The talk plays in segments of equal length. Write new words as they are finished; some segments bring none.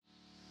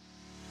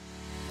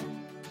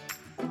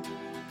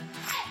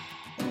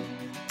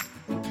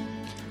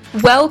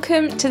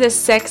Welcome to the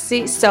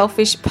Sexy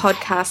Selfish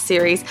podcast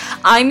series.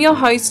 I'm your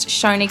host,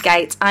 Shona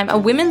Gates. I'm a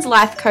women's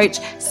life coach,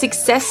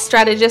 success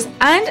strategist,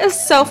 and a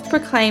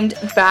self-proclaimed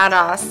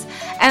badass.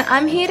 And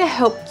I'm here to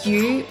help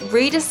you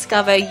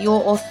rediscover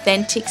your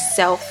authentic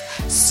self,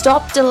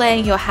 stop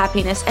delaying your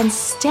happiness, and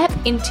step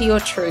into your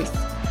truth.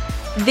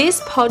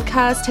 This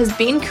podcast has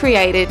been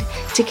created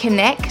to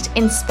connect,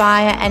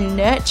 inspire, and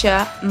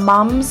nurture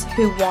mums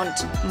who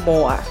want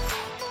more.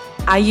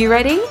 Are you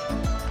ready?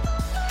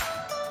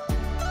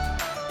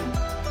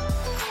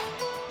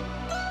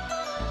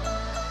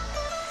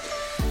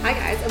 Hi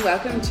guys, and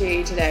welcome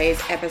to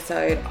today's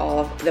episode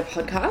of the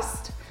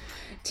podcast.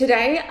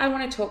 Today I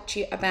want to talk to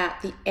you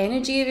about the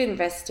energy of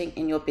investing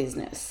in your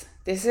business.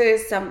 This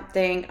is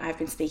something I've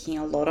been speaking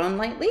a lot on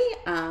lately,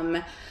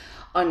 on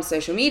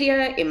social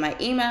media, in my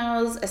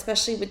emails,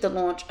 especially with the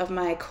launch of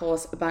my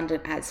course,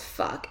 Abundant as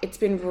Fuck. It's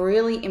been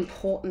really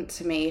important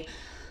to me.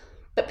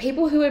 But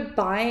people who are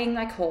buying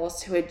my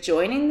course, who are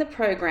joining the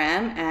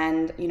program,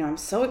 and I'm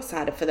so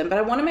excited for them, but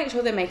I want to make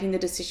sure they're making the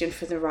decision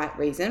for the right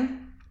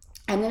reason.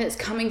 And then it's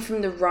coming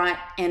from the right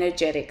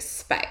energetic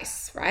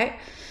space, right?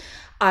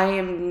 I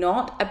am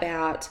not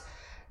about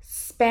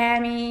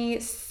spammy,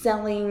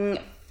 selling,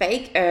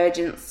 fake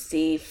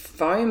urgency,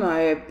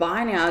 FOMO,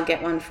 buy now,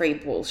 get one free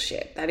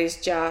bullshit. That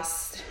is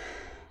just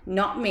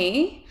not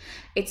me.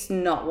 It's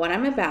not what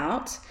I'm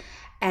about.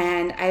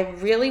 And I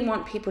really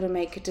want people to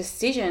make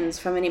decisions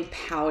from an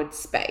empowered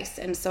space.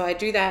 And so I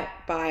do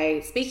that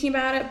by speaking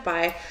about it,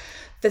 by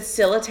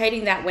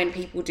facilitating that when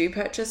people do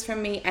purchase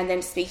from me, and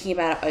then speaking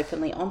about it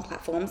openly on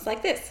platforms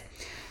like this.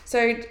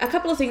 So a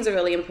couple of things are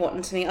really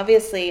important to me.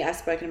 Obviously, I've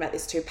spoken about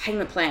this too: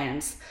 payment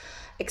plans,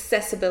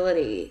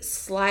 accessibility,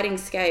 sliding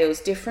scales,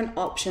 different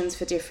options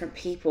for different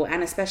people,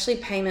 and especially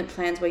payment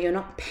plans where you're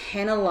not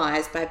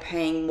penalized by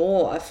paying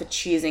more for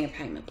choosing a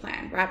payment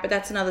plan, right? But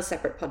that's another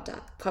separate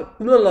podcast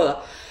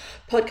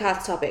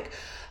topic.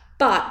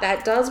 But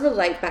that does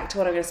relate back to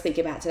what I'm going to speak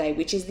about today,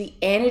 which is the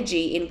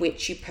energy in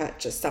which you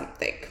purchase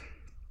something.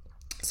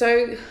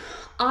 So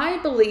I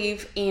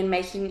believe in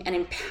making an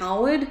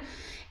empowered,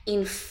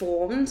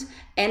 informed,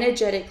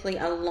 energetically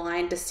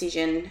aligned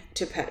decision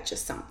to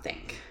purchase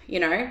something,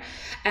 and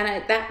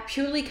that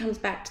purely comes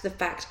back to the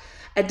fact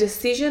a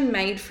decision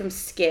made from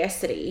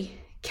scarcity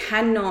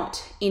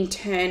cannot in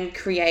turn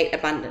create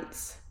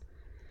abundance,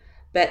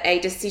 but a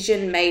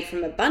decision made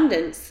from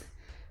abundance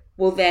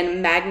will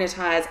then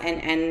magnetize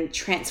and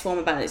transform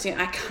abundance.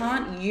 I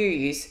can't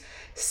use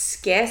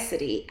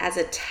scarcity as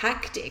a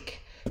tactic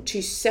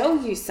to sell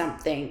you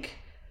something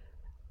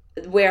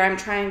where I'm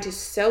trying to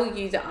sell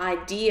you the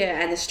idea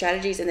and the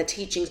strategies and the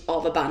teachings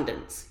of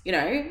abundance.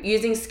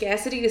 Using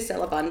scarcity to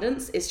sell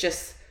abundance is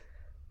just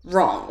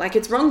wrong. Like,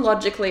 it's wrong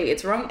logically,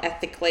 it's wrong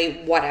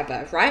ethically,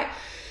 whatever, right?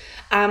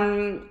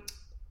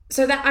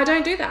 So that I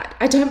don't do that.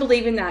 I don't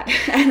believe in that.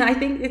 And I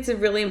think it's a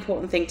really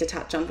important thing to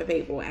touch on for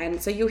people. And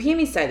so you'll hear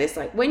me say this,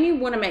 like, when you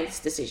want to make this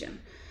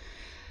decision,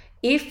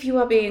 if you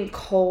are being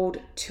called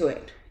to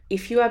it,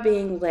 if you are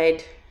being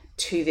led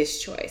to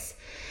this choice,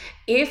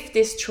 if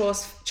this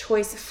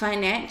choice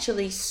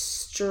financially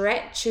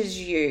stretches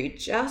you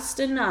just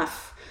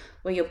enough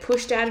where you're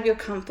pushed out of your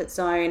comfort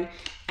zone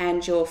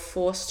and you're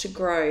forced to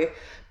grow,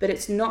 but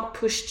it's not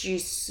pushed you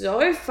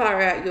so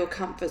far out your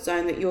comfort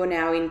zone that you're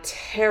now in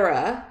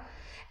terror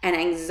and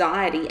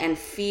anxiety and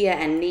fear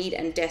and need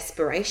and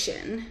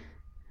desperation,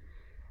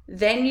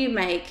 then you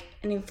make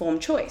an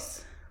informed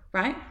choice,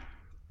 right?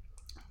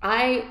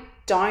 I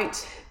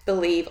don't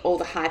believe all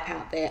the hype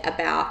out there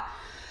about,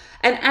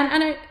 and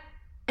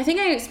I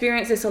think I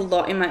experienced this a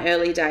lot in my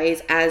early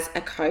days as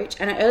a coach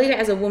and early days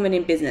as a woman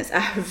in business,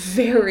 a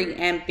very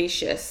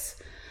ambitious,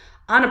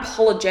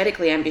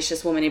 unapologetically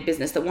ambitious woman in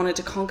business that wanted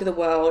to conquer the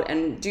world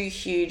and do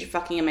huge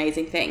fucking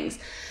amazing things.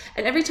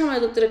 And every time I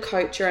looked at a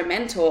coach or a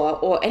mentor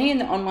or any in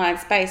the online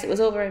space, it was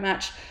all very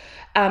much,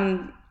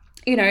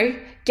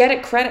 get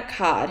a credit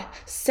card,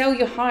 sell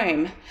your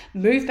home,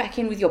 move back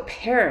in with your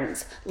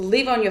parents,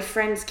 live on your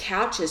friends'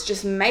 couches,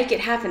 just make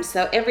it happen,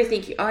 sell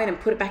everything you own and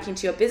put it back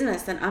into your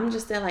business. And I'm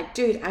just there like,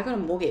 dude, I got a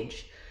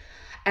mortgage.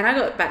 And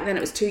back then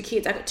it was 2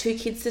 kids. I got 2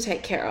 kids to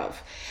take care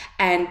of,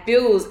 and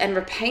bills and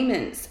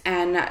repayments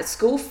and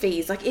school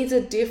fees. Like, it's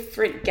a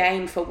different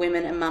game for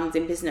women and mums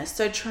in business.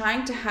 So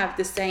trying to have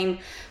the same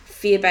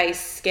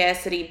fear-based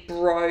scarcity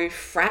bro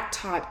frat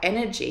type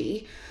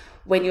energy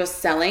when you're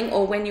selling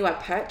or when you are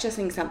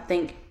purchasing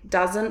something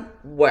doesn't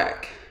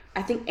work.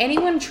 I think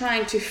anyone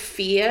trying to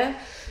fear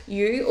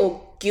you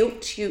or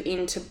guilt you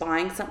into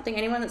buying something,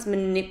 anyone that's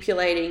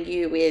manipulating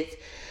you with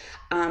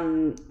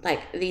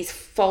these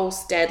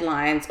false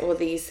deadlines or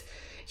these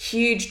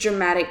huge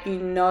dramatic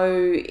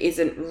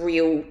isn't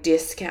real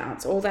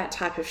discounts, all that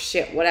type of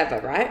shit, whatever,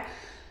 right?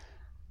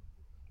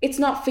 It's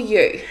not for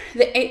you.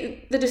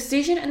 The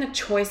decision and the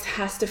choice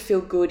has to feel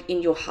good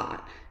in your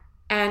heart.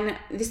 And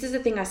this is the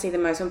thing I see the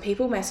most when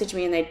people message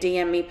me and they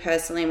DM me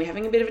personally and we're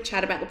having a bit of a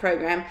chat about the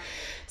program,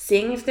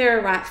 seeing if they're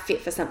a right fit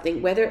for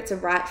something, whether it's a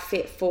right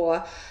fit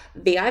for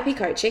VIP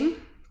coaching,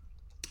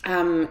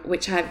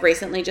 which I've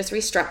recently just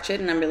restructured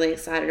and I'm really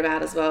excited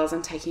about, as well as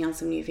I'm taking on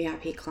some new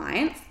VIP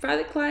clients,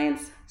 private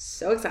clients,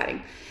 so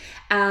exciting.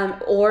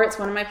 Or it's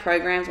one of my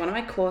programs, one of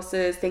my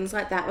courses, things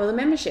like that, or the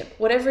membership,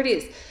 whatever it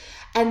is.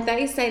 And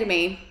they say to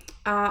me,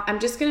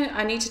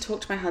 I need to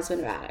talk to my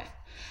husband about it.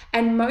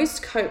 And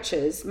most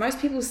coaches, most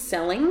people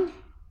selling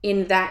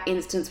in that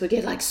instance would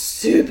get like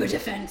super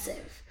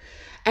defensive.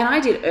 And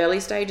I did early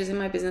stages in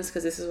my business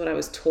because this is what I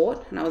was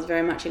taught. And I was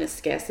very much in a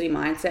scarcity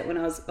mindset when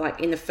I was like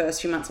in the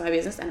first few months of my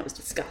business, and it was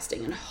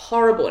disgusting and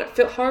horrible. And it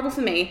felt horrible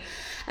for me,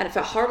 and it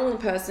felt horrible in the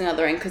person on the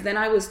other end, because then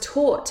I was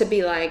taught to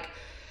be like,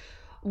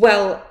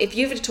 well, if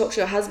you have to talk to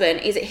your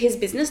husband, is it his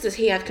business? Does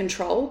he have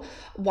control?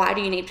 Why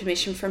do you need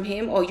permission from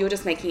him? Or you're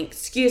just making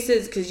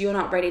excuses because you're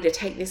not ready to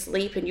take this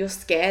leap and you're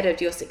scared of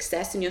your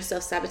success and you're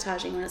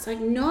self-sabotaging. And it's like,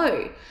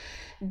 no,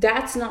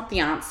 that's not the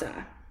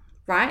answer,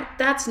 right?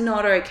 That's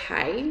not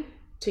okay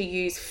to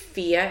use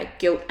fear,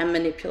 guilt, and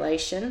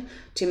manipulation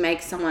to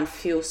make someone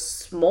feel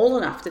small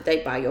enough that they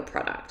buy your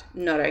product.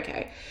 Not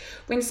okay.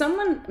 When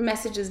someone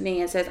messages me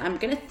and says, I'm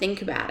going to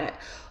think about it,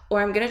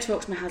 or I'm going to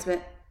talk to my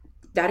husband,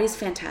 that is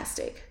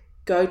fantastic.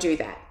 Go do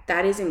that.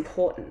 That is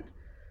important.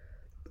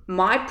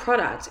 My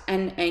product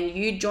and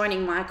you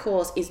joining my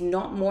course is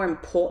not more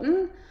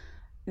important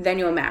than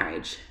your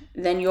marriage,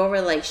 than your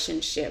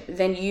relationship,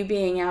 than you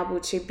being able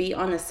to be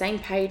on the same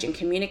page and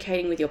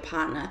communicating with your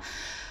partner.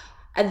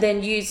 And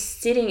then you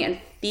sitting and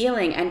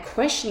feeling and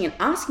questioning and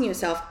asking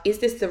yourself, is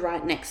this the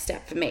right next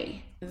step for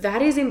me?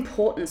 That is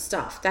important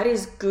stuff. That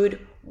is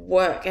good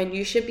work. And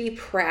you should be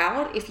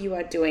proud if you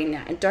are doing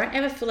that. And don't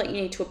ever feel like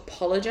you need to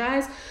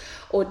apologize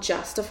or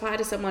justify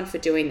to someone for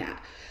doing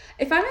that.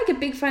 If I make a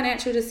big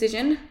financial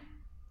decision,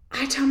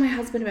 I tell my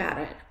husband about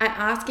it. I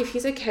ask if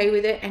he's okay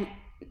with it. And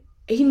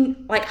he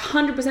like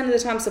 100% of the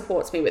time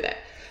supports me with it.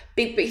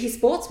 But he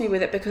supports me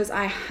with it because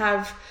I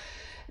have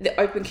the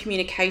open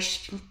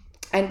communication.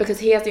 And because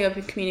he has the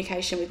open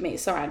communication with me.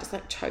 Sorry, I just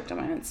like choked on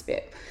my own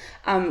spit.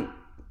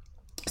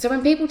 So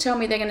when people tell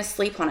me they're going to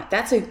sleep on it,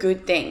 that's a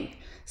good thing.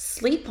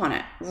 Sleep on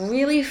it.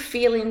 Really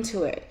feel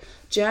into it.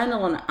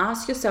 Journal and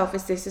ask yourself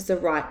if this is the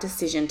right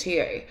decision to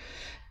you.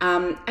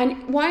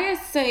 And why I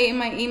say in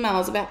my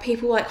emails about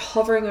people like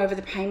hovering over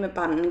the payment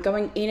button and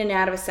going in and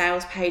out of a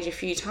sales page a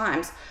few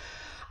times,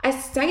 I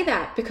say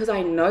that because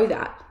I know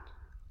that.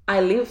 I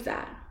live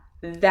that.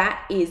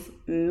 That is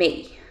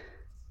me.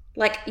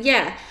 Like,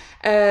 yeah,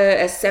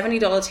 a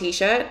 $70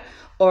 t-shirt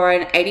or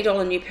an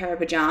 $80 new pair of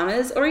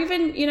pajamas, or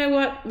even, you know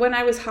what, when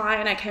I was high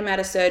and I came out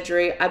of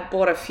surgery, I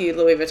bought a few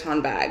Louis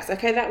Vuitton bags.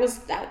 Okay, that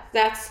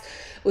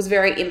was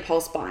very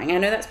impulse buying. I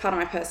know that's part of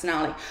my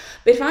personality.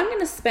 But if I'm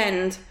going to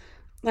spend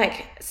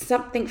like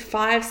something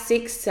 $500,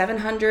 $600,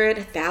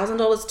 $700, $1,000,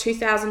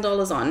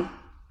 $2,000 on,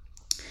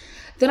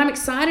 that I'm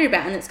excited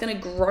about and it's going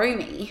to grow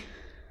me,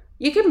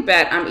 you can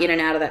bet I'm in and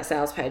out of that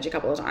sales page a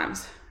couple of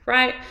times,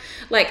 right?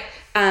 Like,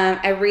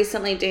 I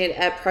recently did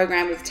a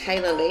program with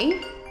Taylor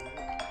Lee,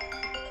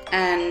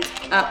 and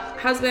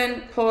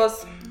husband,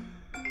 pause.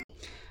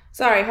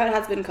 Sorry, her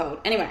husband called.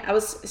 Anyway, I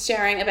was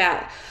sharing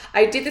about,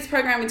 I did this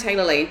program with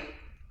Taylor Lee.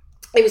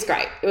 It was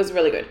great. It was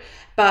really good.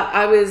 But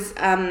I was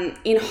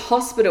in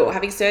hospital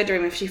having surgery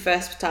when she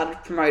first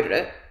promoted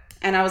it.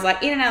 And I was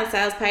like in and out of the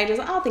sales page. I was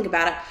like, I'll think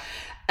about it.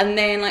 And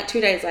then like 2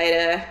 days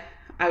later,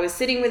 I was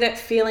sitting with it,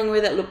 feeling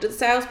with it, looked at the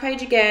sales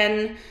page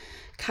again,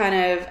 kind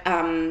of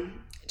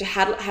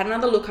had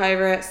another look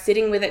over it,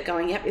 sitting with it,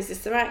 going, yep, is this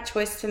the right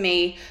choice for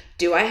me?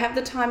 Do I have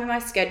the time in my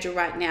schedule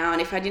right now?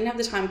 And if I didn't have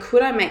the time,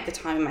 could I make the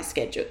time in my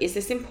schedule? Is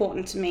this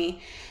important to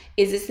me?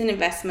 Is this an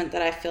investment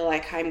that I feel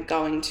like I'm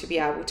going to be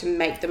able to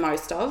make the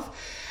most of?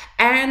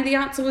 And the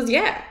answer was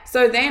yeah.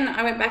 So then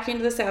I went back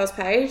into the sales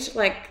page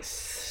like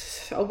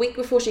a week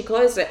before she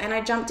closed it, and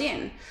I jumped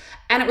in.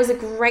 And it was a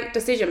great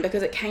decision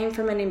because it came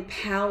from an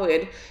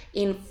empowered,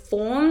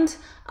 informed,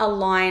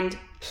 aligned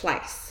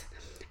place.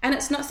 And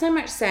it's not so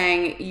much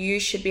saying you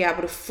should be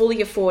able to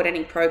fully afford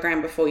any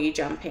program before you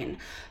jump in,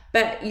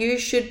 but you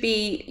should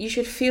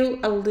feel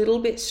a little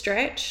bit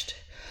stretched,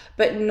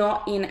 but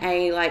not in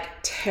a like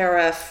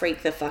terror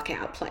freak the fuck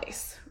out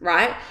place,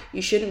 right?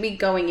 You shouldn't be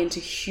going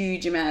into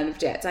huge amount of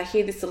debts. I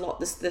hear this a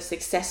lot, the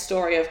success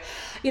story of,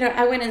 you know,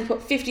 I went and put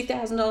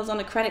 $50,000 on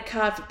a credit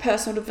card for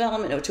personal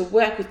development or to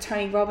work with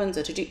Tony Robbins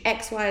or to do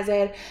X, Y,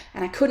 Z,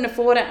 and I couldn't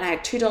afford it and I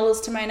had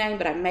 $2 to my name,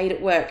 but I made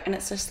it work. And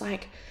it's just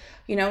like,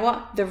 you know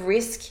what? The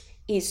risk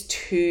is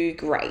too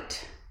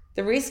great.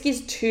 The risk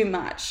is too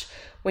much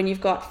when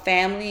you've got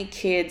family,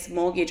 kids,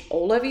 mortgage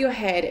all over your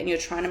head and you're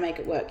trying to make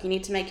it work. You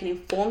need to make an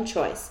informed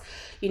choice.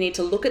 You need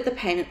to look at the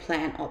payment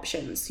plan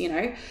options, you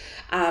know.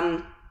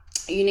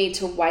 You need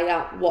to weigh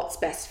up what's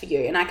best for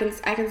you. And I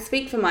can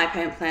speak for my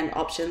payment plan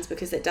options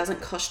because it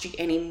doesn't cost you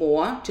any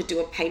more to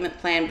do a payment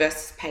plan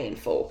versus pay in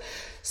full.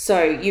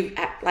 So you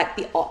like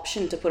the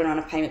option to put it on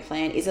a payment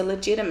plan is a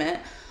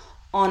legitimate,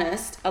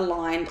 honest,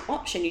 aligned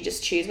option. You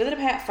just choose whether to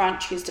pay up front,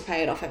 choose to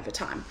pay it off over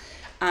time.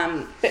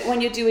 But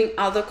when you're doing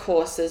other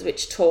courses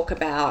which talk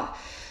about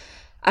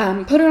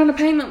put it on a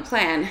payment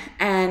plan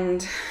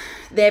and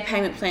their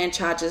payment plan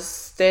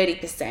charges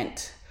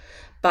 30%,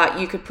 but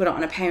you could put it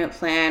on a payment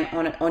plan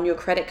on your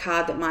credit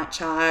card that might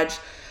charge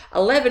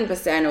 11%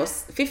 or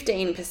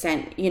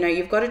 15%.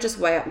 You've got to just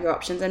weigh up your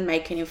options and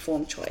make an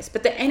informed choice.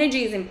 But the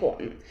energy is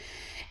important.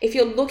 If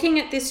you're looking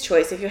at this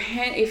choice, if your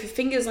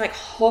finger's like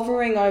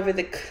hovering over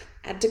the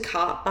add to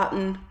cart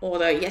button, or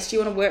yes, you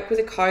want to work with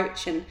a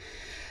coach, and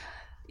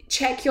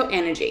check your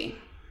energy,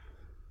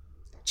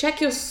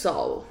 check your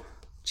soul,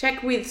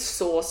 check with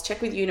source,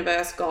 check with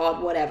universe,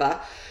 God, whatever.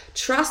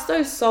 Trust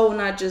those soul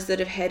nudges that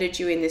have headed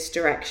you in this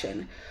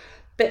direction,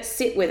 but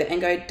sit with it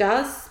and go,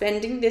 does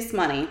spending this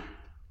money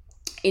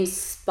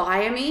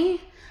inspire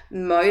me,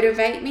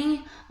 motivate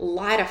me,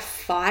 light a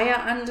fire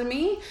under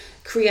me,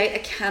 create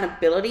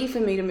accountability for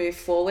me to move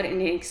forward in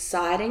an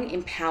exciting,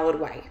 empowered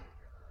way?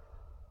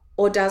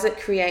 Or does it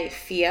create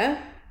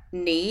fear,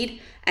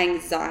 need,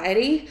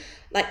 anxiety,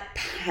 like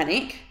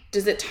panic?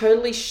 Does it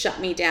totally shut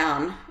me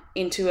down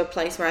into a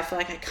place where I feel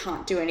like I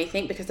can't do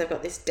anything because I've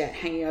got this debt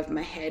hanging over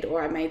my head,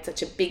 or I made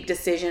such a big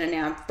decision and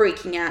now I'm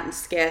freaking out and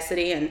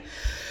scarcity and,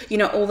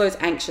 all those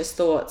anxious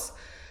thoughts?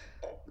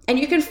 And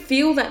you can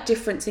feel that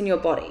difference in your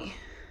body.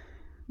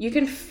 You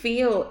can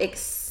feel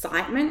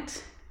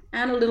excitement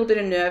and a little bit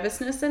of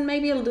nervousness and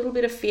maybe a little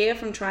bit of fear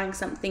from trying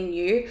something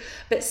new,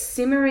 but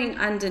simmering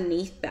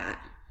underneath that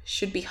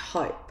should be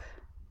hope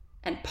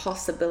and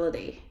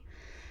possibility.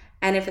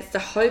 And if it's the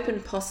hope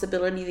and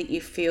possibility that you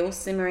feel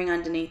simmering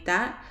underneath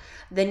that,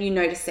 then you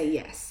know to say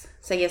yes.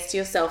 Say yes to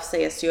yourself,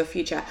 say yes to your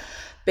future.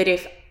 But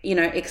if,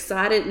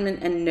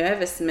 excitement and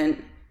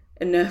nervousment,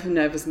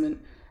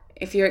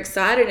 if you're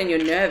excited and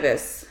you're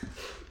nervous,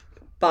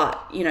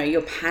 but,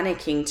 you're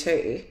panicking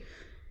too,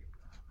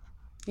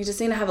 you just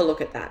need to have a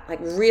look at that. Like,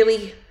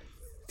 really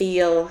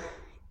feel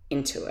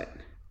into it.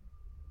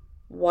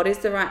 What is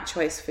the right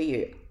choice for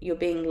you? You're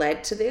being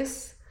led to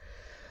this.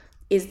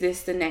 Is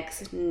this the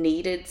next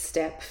needed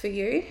step for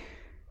you?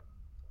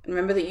 And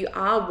remember that you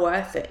are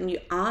worth it and you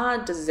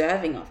are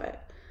deserving of it.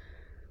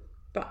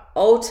 But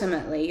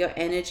ultimately, your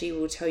energy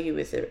will tell you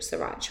whether it's the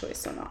right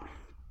choice or not.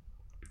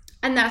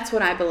 And that's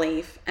what I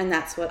believe, and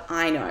that's what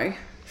I know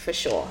for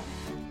sure.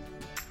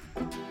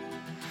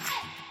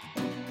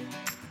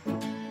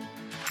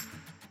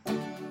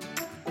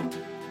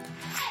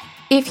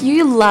 If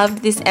you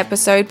loved this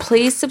episode,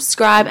 please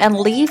subscribe and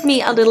leave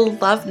me a little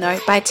love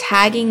note by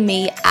tagging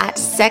me at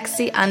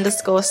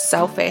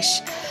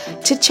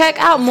sexy_selfish. To check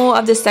out more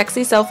of the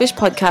Sexy Selfish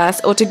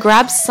podcast or to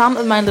grab some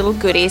of my little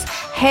goodies,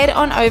 head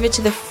on over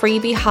to the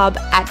freebie hub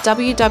at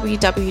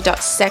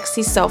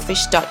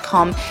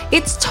www.sexyselfish.com.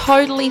 It's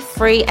totally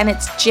free and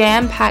it's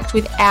jam-packed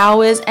with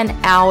hours and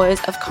hours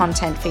of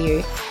content for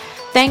you.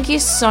 Thank you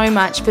so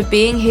much for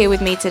being here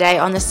with me today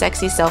on the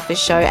Sexy Selfish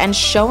Show and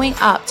showing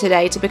up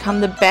today to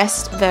become the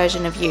best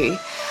version of you.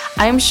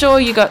 I am sure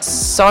you got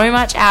so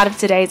much out of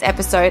today's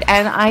episode,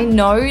 and I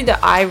know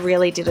that I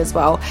really did as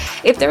well.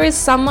 If there is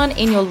someone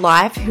in your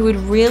life who would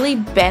really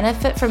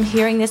benefit from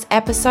hearing this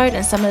episode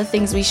and some of the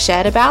things we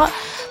shared about,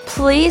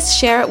 please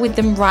share it with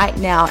them right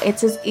now.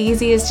 It's as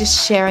easy as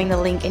just sharing the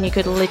link, and you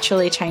could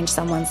literally change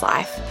someone's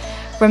life.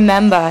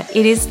 Remember,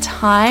 it is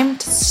time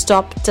to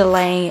stop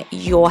delaying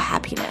your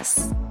happiness.